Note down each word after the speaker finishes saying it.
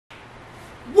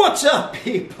What's up,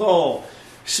 people?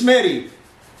 Smitty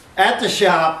at the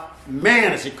shop.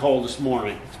 Man, is it cold this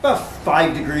morning. It's about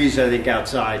 5 degrees, I think,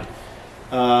 outside.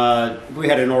 We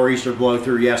had a nor'easter blow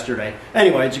through yesterday.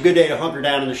 Anyway, it's a good day to hunker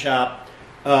down in the shop.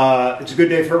 It's a good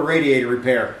day for a radiator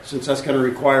repair, since that's going to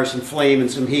require some flame and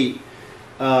some heat.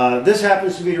 This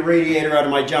happens to be the radiator out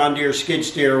of my John Deere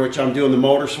Skidsteer, which I'm doing the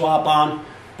motor swap on.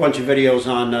 A bunch of videos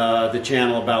on the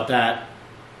channel about that.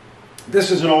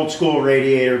 This is an old school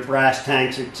radiator, brass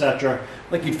tanks, etc.,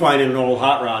 like you'd find in an old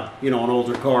hot rod, you know, an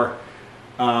older car.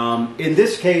 In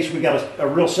this case, we got a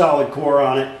real solid core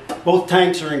on it. Both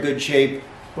tanks are in good shape,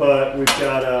 but we've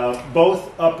got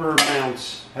both upper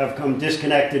mounts have come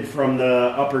disconnected from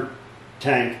the upper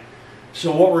tank.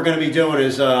 So what we're going to be doing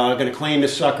is going to clean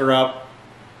this sucker up,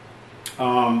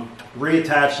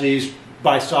 reattach these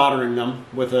by soldering them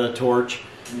with a torch,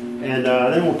 and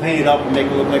then we'll paint it up and make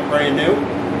it look like brand new.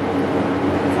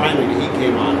 Finally, the heat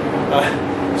came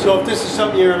on. So if this is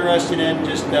something you're interested in,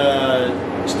 just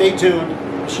stay tuned.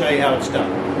 I'll show you how it's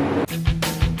done.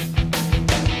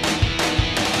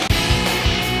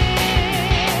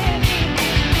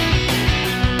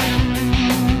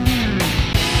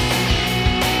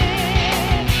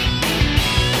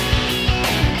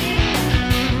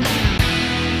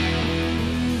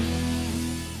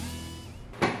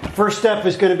 First step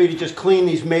is going to be to just clean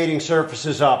these mating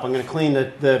surfaces up. I'm going to clean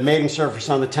the mating surface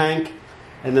on the tank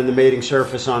and then the mating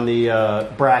surface on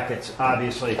the brackets,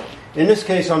 obviously. In this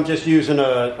case, I'm just using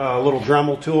a little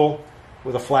Dremel tool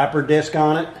with a flapper disc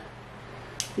on it.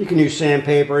 You can use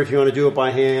sandpaper if you want to do it by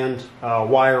hand,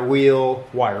 wire wheel,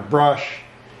 wire brush,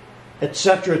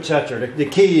 etc., etc. The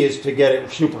key is to get it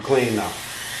super clean though.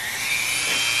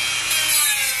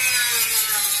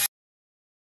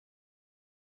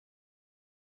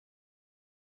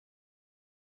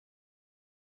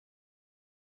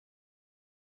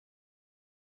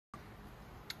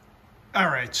 All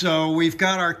right, so we've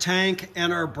got our tank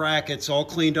and our brackets all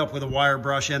cleaned up with a wire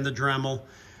brush and the Dremel,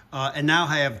 and now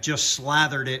I have just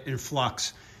slathered it in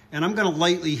flux. And I'm going to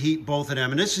lightly heat both of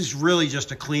them, and this is really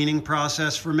just a cleaning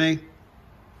process for me.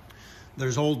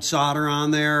 There's old solder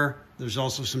on there. There's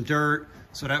also some dirt,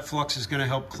 so that flux is going to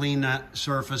help clean that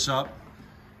surface up.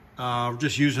 We're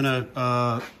just using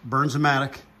a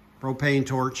Burns-O-Matic propane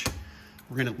torch.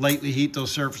 We're going to lightly heat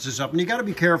those surfaces up, and you got to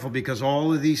be careful because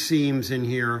all of these seams in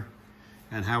here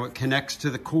and how it connects to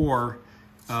the core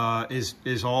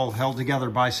is all held together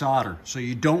by solder. So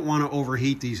you don't want to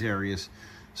overheat these areas.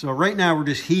 So right now we're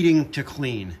just heating to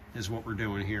clean is what we're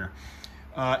doing here.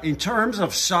 In terms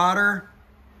of solder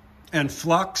and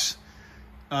flux,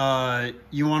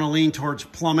 you want to lean towards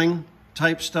plumbing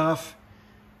type stuff.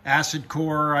 Acid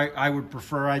core, I would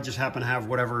prefer. I just happen to have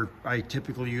whatever I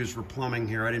typically use for plumbing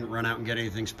here. I didn't run out and get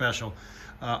anything special.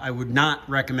 I would not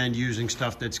recommend using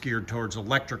stuff that's geared towards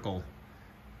electrical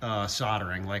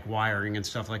soldering, like wiring and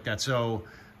stuff like that. So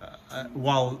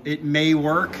while it may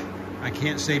work, I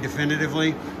can't say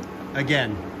definitively.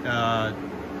 Again,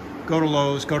 go to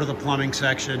Lowe's, go to the plumbing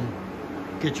section,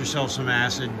 get yourself some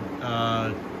acid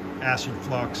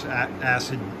flux,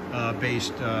 acid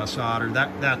based solder.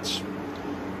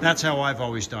 That's how I've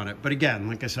always done it. But again,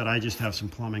 like I said, I just have some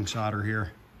plumbing solder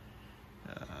here,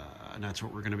 and that's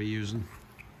what we're going to be using.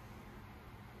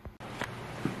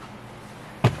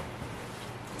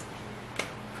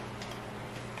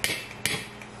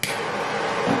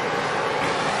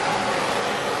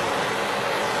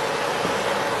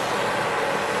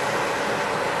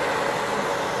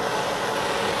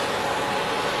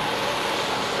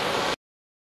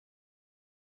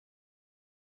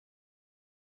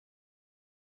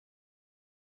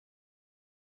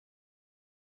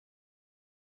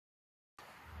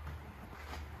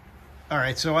 All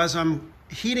right, so as I'm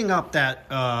heating up that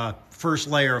first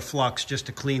layer of flux just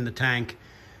to clean the tank,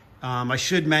 I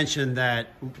should mention that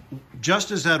just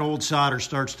as that old solder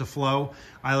starts to flow,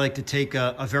 I like to take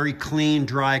a very clean,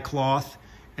 dry cloth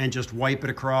and just wipe it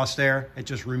across there. It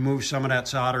just removes some of that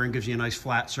solder and gives you a nice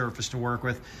flat surface to work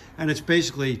with. And it's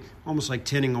basically almost like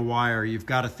tinning a wire. You've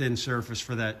got a thin surface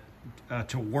for that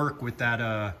to work with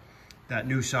that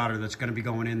new solder that's going to be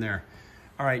going in there.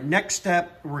 All right, next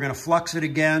step, we're going to flux it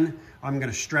again. I'm going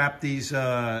to strap these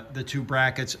the two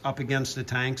brackets up against the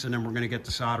tanks, and then we're going to get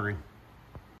to soldering.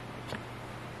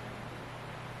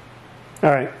 All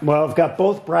right, well, I've got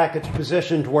both brackets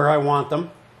positioned where I want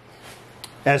them,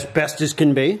 as best as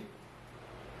can be.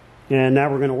 And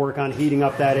now we're going to work on heating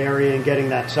up that area and getting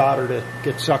that solder to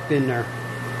get sucked in there.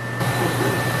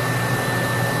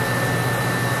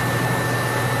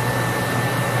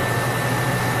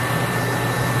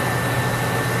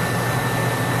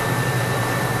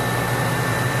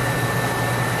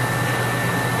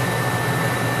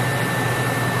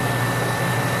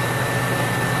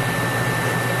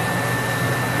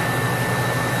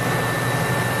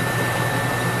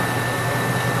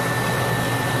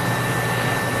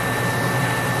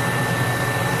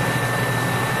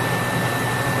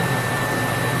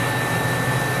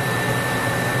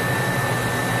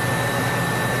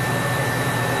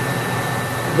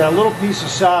 Got a little piece of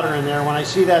solder in there. When I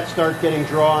see that start getting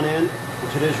drawn in,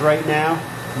 which it is right now,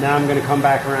 now I'm going to come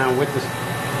back around with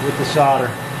the solder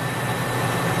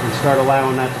and start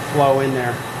allowing that to flow in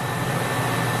there.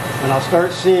 And I'll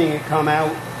start seeing it come out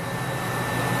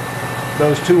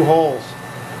those two holes.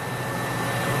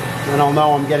 And I'll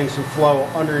know I'm getting some flow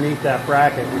underneath that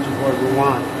bracket, which is what we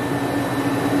want.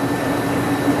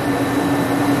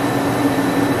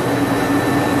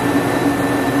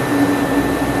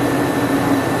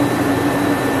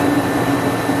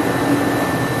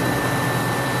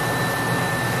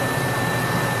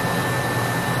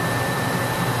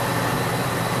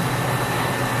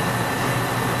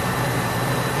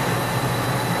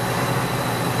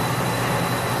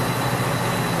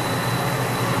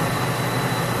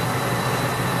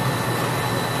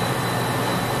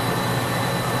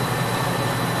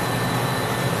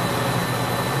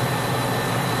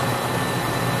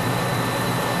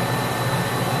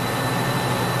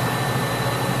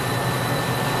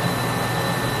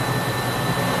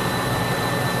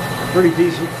 Pretty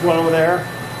decent flow there.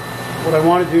 What I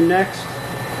want to do next,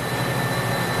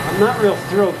 I'm not real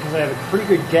thrilled because I have a pretty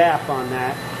good gap on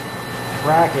that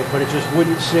bracket, but it just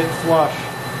wouldn't sit flush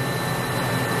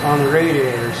on the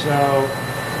radiator. So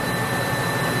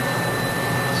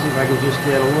let's see if I can just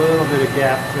get a little bit of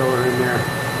gap filler in there.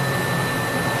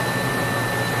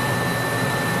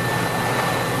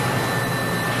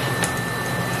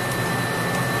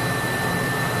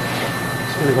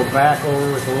 Just going to go back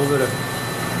over with a little bit of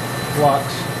flux.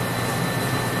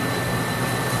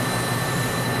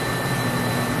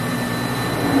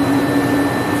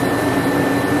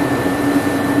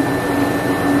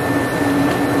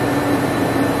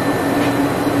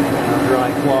 And a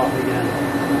dry cloth again.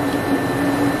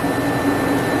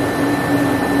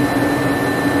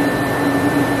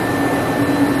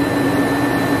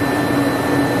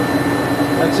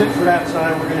 That's it for that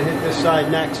side. We're going to hit this side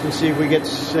next and see if we get the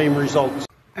same results.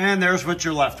 And there's what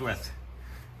you're left with.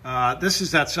 This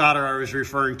is that solder I was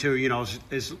referring to, you know,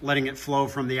 is letting it flow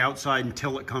from the outside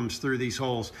until it comes through these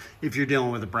holes if you're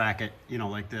dealing with a bracket, you know,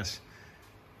 like this.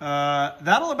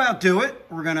 That'll about do it.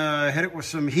 We're going to hit it with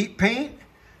some heat paint,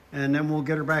 and then we'll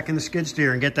get her back in the skid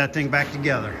steer and get that thing back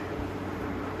together.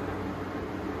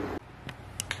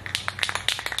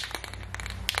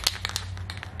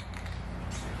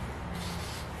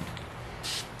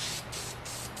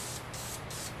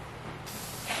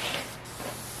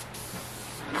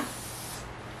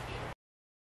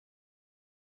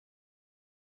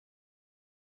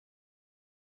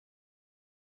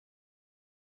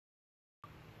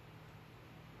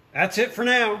 That's it for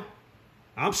now.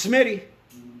 I'm Smitty,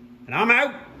 and I'm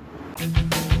out.